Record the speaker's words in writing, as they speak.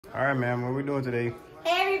All right, ma'am, what are we doing today?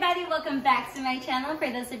 Hey everybody, welcome back to my channel.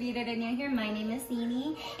 For those of you that are new here, my name is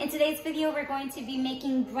Nini. In today's video, we're going to be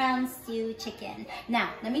making brown stew chicken. Now,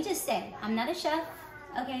 let me just say, I'm not a chef,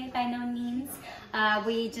 okay, by no means.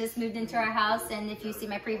 We just moved into our house, and if you see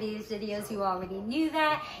my previous videos, you already knew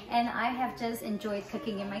that. And I have just enjoyed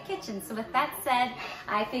cooking in my kitchen. So with that said,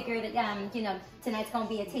 I figured that, you know, tonight's gonna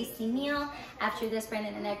be a tasty meal. After this,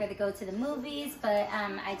 Brandon and I are gonna go to the movies, but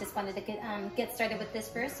I just wanted to get started with this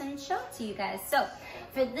first and show it to you guys. So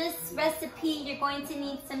for this recipe, you're going to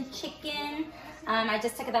need some chicken. I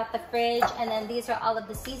just took it out the fridge, and then these are all of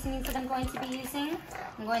the seasonings that I'm going to be using.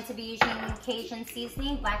 I'm going to be using Cajun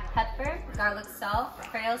seasoning, black pepper, garlic salt,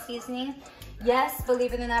 Creole seasoning. Yes,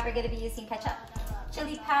 believe it or not, we're going to be using ketchup,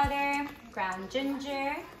 chili powder, ground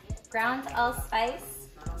ginger, ground allspice,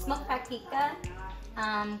 smoked paprika,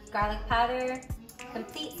 garlic powder,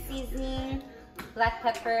 complete seasoning, black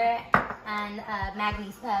pepper, and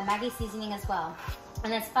Maggi seasoning as well.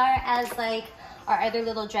 And as far as like our other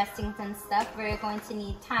little dressings and stuff, we're going to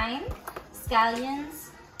need thyme, scallions,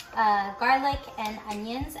 garlic and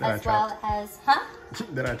onions, as well as,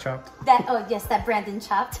 That I chopped? Oh yes, that Brandon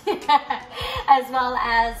chopped. As well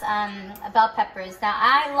as bell peppers. Now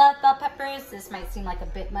I love bell peppers. This might seem like a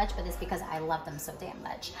bit much, but it's because I love them so damn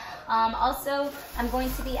much. Also, I'm going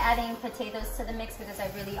to be adding potatoes to the mix because I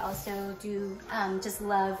really also do just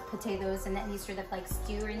love potatoes and any sort of like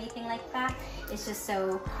stew or anything like that. It's just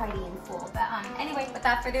so hearty and full. But anyway,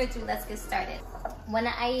 without further ado, let's get started. When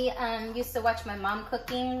I used to watch my mom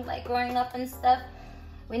cooking, like growing up and stuff,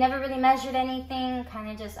 we never really measured anything, kind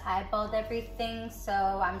of just eyeballed everything. So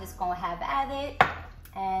I'm just gonna have at it.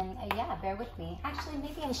 And yeah, bear with me. Actually,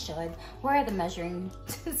 maybe I should. Where are the measuring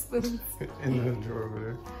spoons? In the drawer over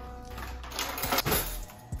there.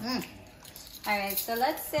 All right, so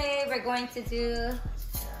let's say we're going to do,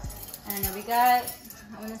 I don't know, we got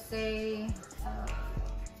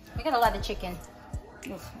a lot of chicken.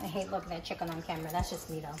 Oof, I hate looking at chicken on camera. That's just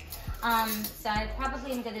me though. So I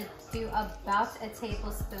probably am gonna do about a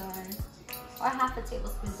tablespoon or half a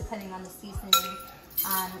tablespoon, depending on the seasoning,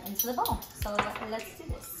 into the bowl. So let's do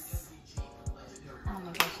this. Oh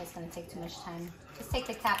my gosh, that's gonna take too much time. Just take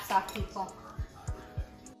the caps off, people.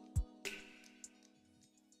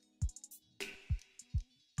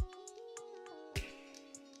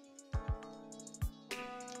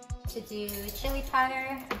 To do chili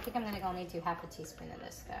powder, I think I'm gonna only do half a teaspoon of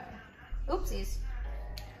this though. Oopsies.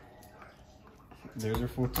 There's your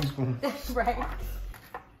full teaspoon. Right.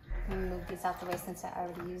 Let me move these out the way since I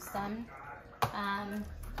already used them.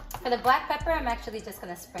 For the black pepper, I'm actually just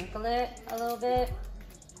gonna sprinkle it a little bit.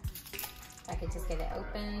 If I could just get it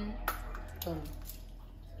open. Boom.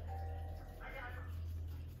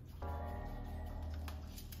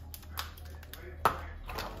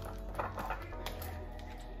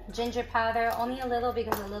 Ginger powder, only a little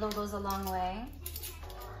because a little goes a long way.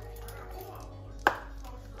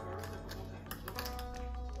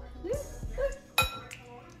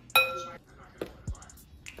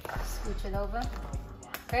 Scooch it over.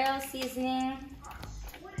 Creole seasoning,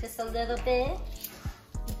 just a little bit,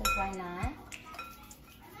 because why not?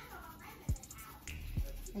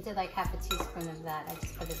 I did like half a teaspoon of that. I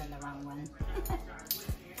just put it in the wrong one.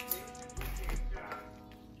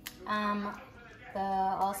 The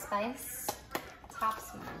allspice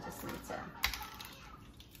tops one. I just need to.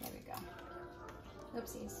 There we go.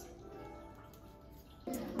 Oopsies.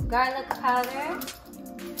 Garlic powder.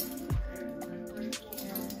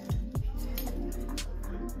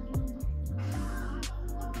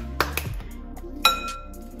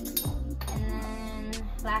 And then,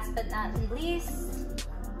 last but not least,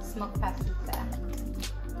 smoked paprika.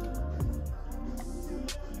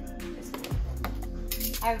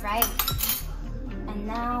 All right. And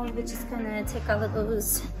now we're just gonna take all of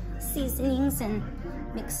those seasonings and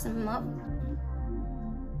mix them up.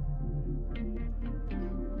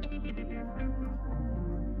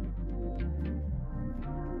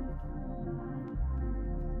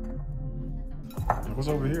 What's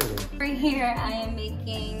over here though? Over here I am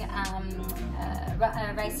making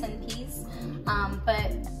rice and peas,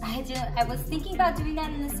 but I was thinking about doing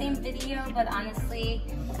that in the same video, but honestly,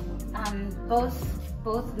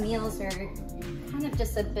 both meals are kind of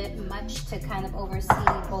just a bit much to kind of oversee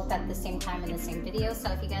both at the same time in the same video.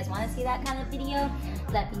 So if you guys want to see that kind of video,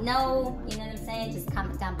 let me know. You know what I'm saying? Just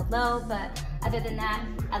comment down below. But other than that,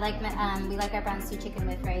 I like we like our brown stew chicken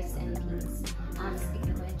with rice and peas. Speaking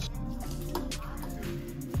of which.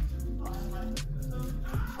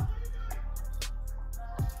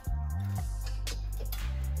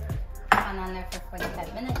 On there for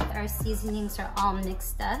 45 minutes. Our seasonings are all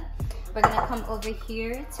mixed up. We're gonna come over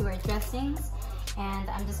here to our dressings, And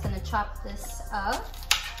I'm just gonna chop this up.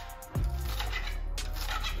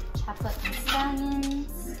 Chop up my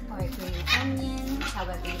scallions or green onion,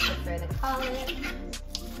 however you prefer to call it.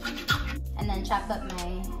 And then chop up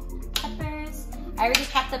my peppers. I already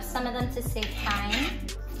chopped up some of them to save time.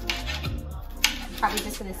 Probably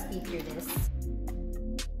just gonna speed through this.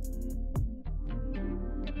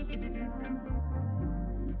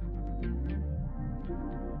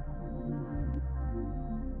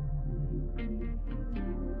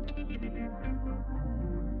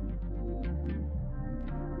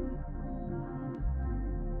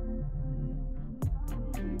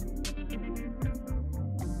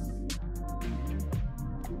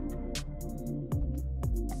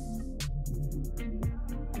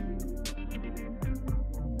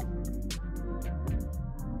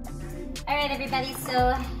 All right, everybody,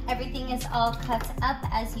 so everything is all cut up,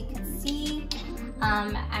 as you can see.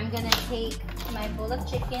 I'm gonna take my bowl of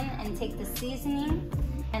chicken and take the seasoning,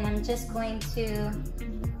 and I'm just going to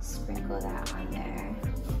sprinkle that on there.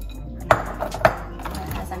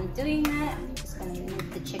 And as I'm doing that, I'm just gonna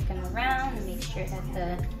move the chicken around and make sure that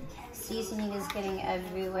the seasoning is getting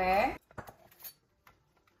everywhere.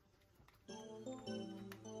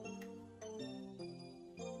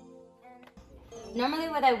 Normally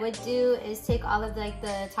what I would do is take all of like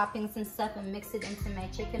the toppings and stuff and mix it into my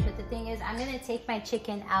chicken, but the thing is I'm gonna take my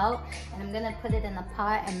chicken out and I'm gonna put it in a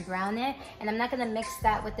pot and brown it, and I'm not gonna mix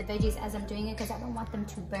that with the veggies as I'm doing it because I don't want them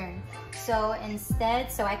to burn. So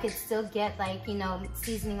instead, so I could still get like, you know,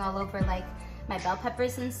 seasoning all over like my bell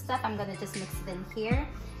peppers and stuff, I'm gonna just mix it in here.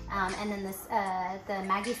 And then this, the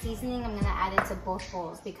Maggi seasoning, I'm gonna add it to both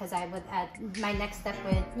bowls because I would add, my next step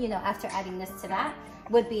would, you know, after adding this to that,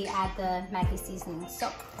 would be add the Maggi seasoning.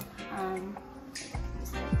 So,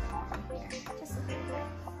 just a little bit.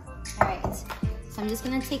 All right, so I'm just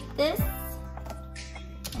gonna take this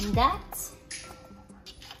and that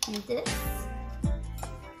and this.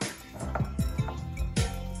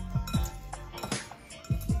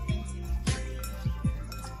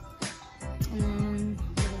 And then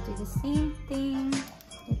I'm gonna do the same thing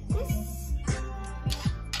with this.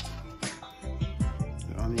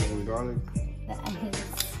 The onions and garlic. The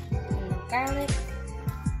onions and the garlic.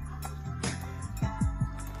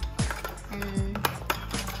 And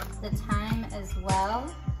the thyme as well.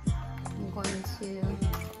 I'm going to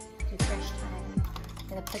do fresh thyme. I'm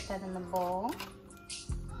gonna put that in the bowl.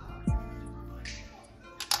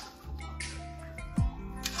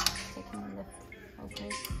 Taking the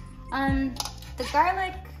focus. The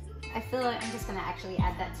garlic, I feel like I'm just gonna actually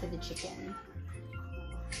add that to the chicken.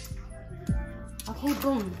 Okay,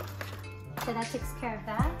 boom. So that takes care of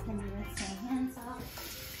that. Let me rinse my hands off.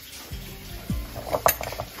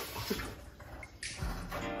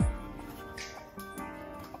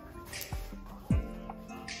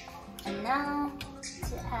 And now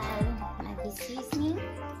to add Maggi seasoning.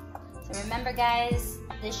 So remember guys,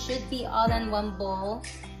 this should be all in one bowl.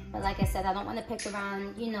 But like I said, I don't want to pick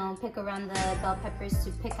around, you know, pick around the bell peppers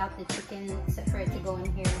to pick out the chicken for it to go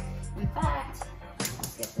in here. In fact,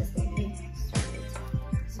 let's get this baby started.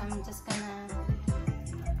 So I'm just gonna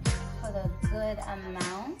put a good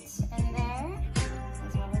amount in there,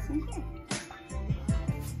 as well as in here.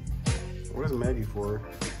 What is Maggi for?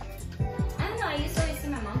 I don't know, I used to always see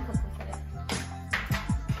my mom cook with it.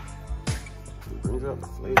 It brings out the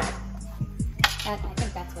flavor. I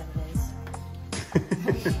think that's what it is.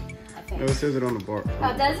 No, it says it on the bar.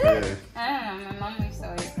 Oh, does it? Yeah. I don't know, my mom used to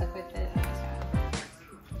always cook with it.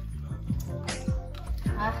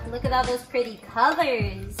 Look at all those pretty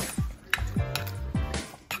colors.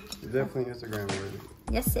 It's definitely Instagram worthy.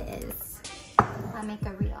 Yes, it is. I'll make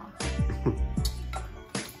a reel.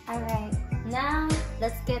 All right, now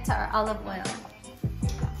let's get to our olive oil.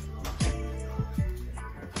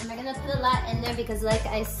 And we're gonna put a lot in there because like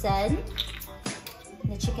I said,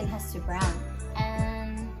 the chicken has to brown.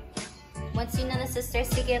 And once you notice it starts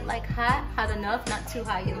to get like hot enough, not too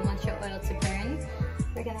hot, you don't want your oil to burn,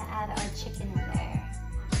 we're gonna add our chicken in there.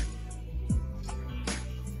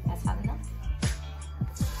 That's hot enough.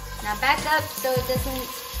 Now back up so it doesn't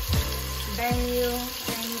burn you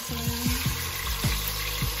or anything.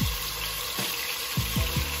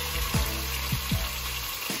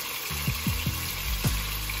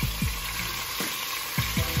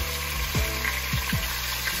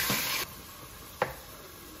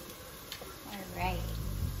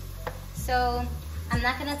 So I'm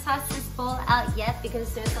not gonna toss this bowl out yet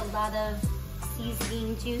because there's a lot of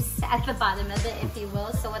seasoning juice at the bottom of it, if you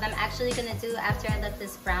will. So what I'm actually gonna do after I let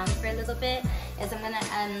this brown for a little bit is I'm gonna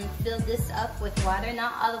fill this up with water,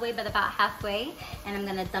 not all the way, but about halfway. And I'm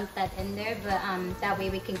gonna dump that in there, but that way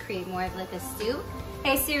we can create more of like a stew.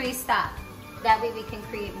 Hey Siri, stop. That way we can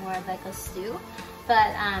create more of like a stew.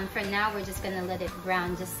 But for now, we're just gonna let it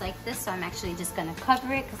brown just like this. So I'm actually just gonna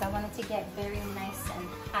cover it because I want it to get very nice and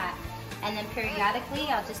hot. And then periodically,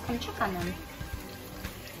 I'll just come check on them.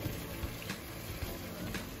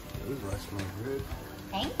 This rice smells good.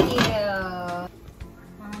 Thank you.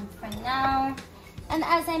 For now, and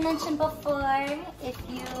as I mentioned before, if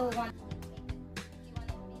you want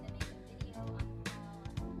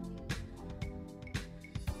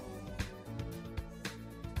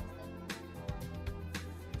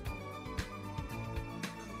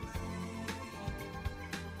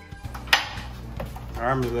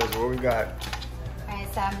Alright, Melissa, what we got? Alright,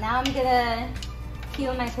 so now I'm gonna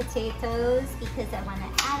peel my potatoes because I want to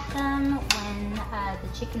add them when the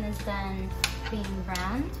chicken is done being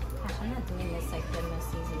browned. Gosh, I'm not doing this like the most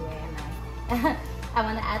easy way, am I? I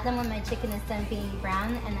want to add them when my chicken is done being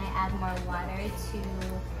brown, and I add more water to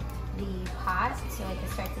the pot so I can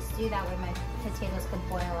start to stew. That way my potatoes could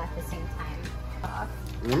boil at the same time.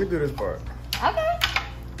 Let me do this part. Okay.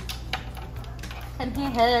 Come here,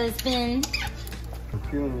 husband.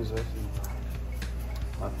 Peeling is actually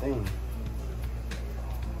my thing.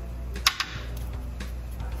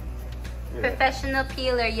 Yeah. Professional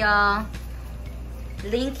peeler, y'all.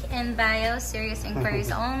 Link in bio, serious inquiries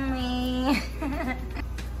only.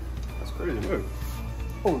 That's crazy, look.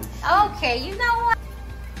 Holy shit. Okay, you know what?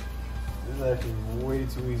 This is actually way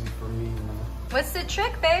too easy for me, man. What's the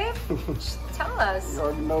trick, babe? Tell us. You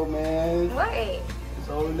already know, man. Wait. It's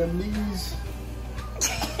all in them knees.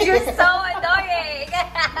 You're so annoying.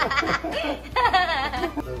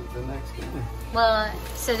 the next thing. Well,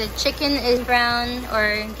 so the chicken is brown,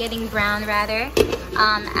 or getting brown rather.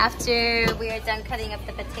 After we are done cutting up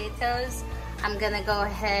the potatoes, I'm gonna go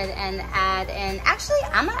ahead and add in, actually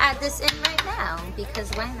I'm gonna add this in right now because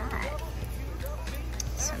why not?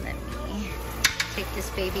 So let me take this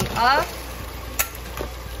baby off.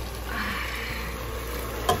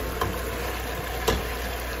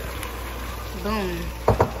 Boom.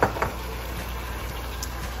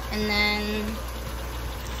 And then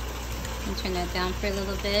let me turn that down for a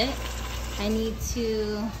little bit. I need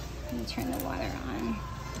to, let me turn the water on.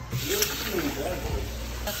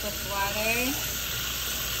 Up with water.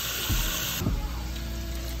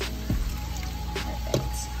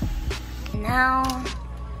 Perfect. Now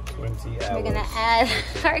 20 hours. we're gonna add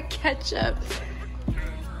our ketchup.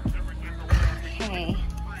 Okay.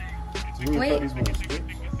 So you Wait. cut these ones quick?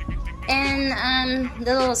 And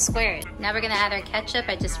the little square. Now we're gonna add our ketchup.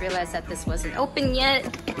 I just realized that this wasn't open yet.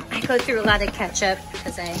 I go through a lot of ketchup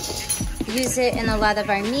because I use it in a lot of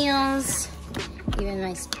our meals, even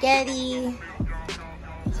my spaghetti.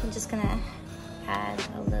 So I'm just gonna add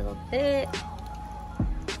a little bit.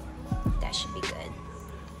 That should be good.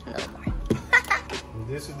 A little more.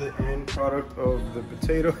 This is the end product of the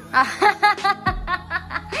potato.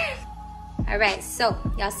 All right, so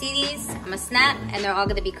y'all see these? I'm gonna snap and they're all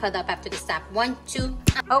gonna be cut up after the snap. 1, 2,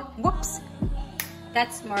 oh, whoops.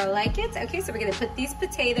 That's more like it. Okay, so we're gonna put these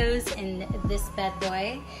potatoes in this bad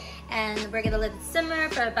boy and we're gonna let it simmer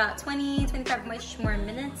for about 20, 25 more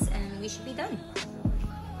minutes and we should be done.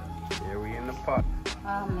 Yeah, we in the pot.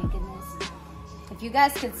 Oh my goodness. If you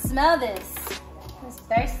guys could smell this, it's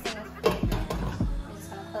bursting with flavor. I'm just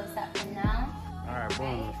gonna close that for now. All right,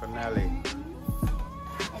 boom, finale.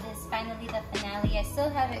 It is finally the finale. I still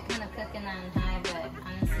have it kind of cooking on high, but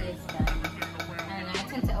honestly it's done. I don't know, I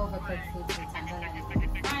tend to overcook food sometimes. I'm not even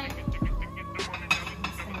fine. I'm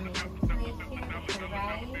just gonna make a plate here with the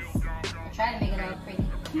rice. I try to make it all pretty.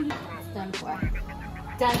 It's done for.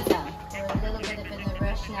 Done. We're a little bit of in a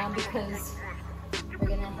rush now because we're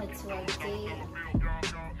gonna head to our date.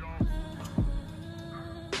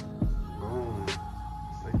 Boom.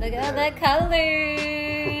 Look at all the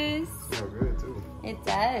colors. Smell good too. It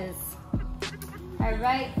does. All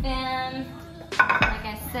right, fam. Like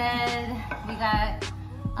I said, we got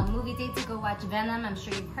a movie date to go watch Venom. I'm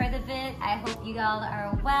sure you've heard of it. I hope you all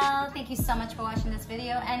are well. Thank you so much for watching this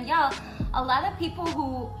video. And y'all, a lot of people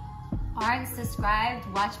who aren't subscribed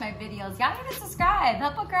watch my videos. Y'all need to subscribe.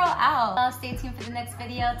 Help a girl out. Stay tuned for the next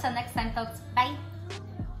video. Till next time, folks. Bye.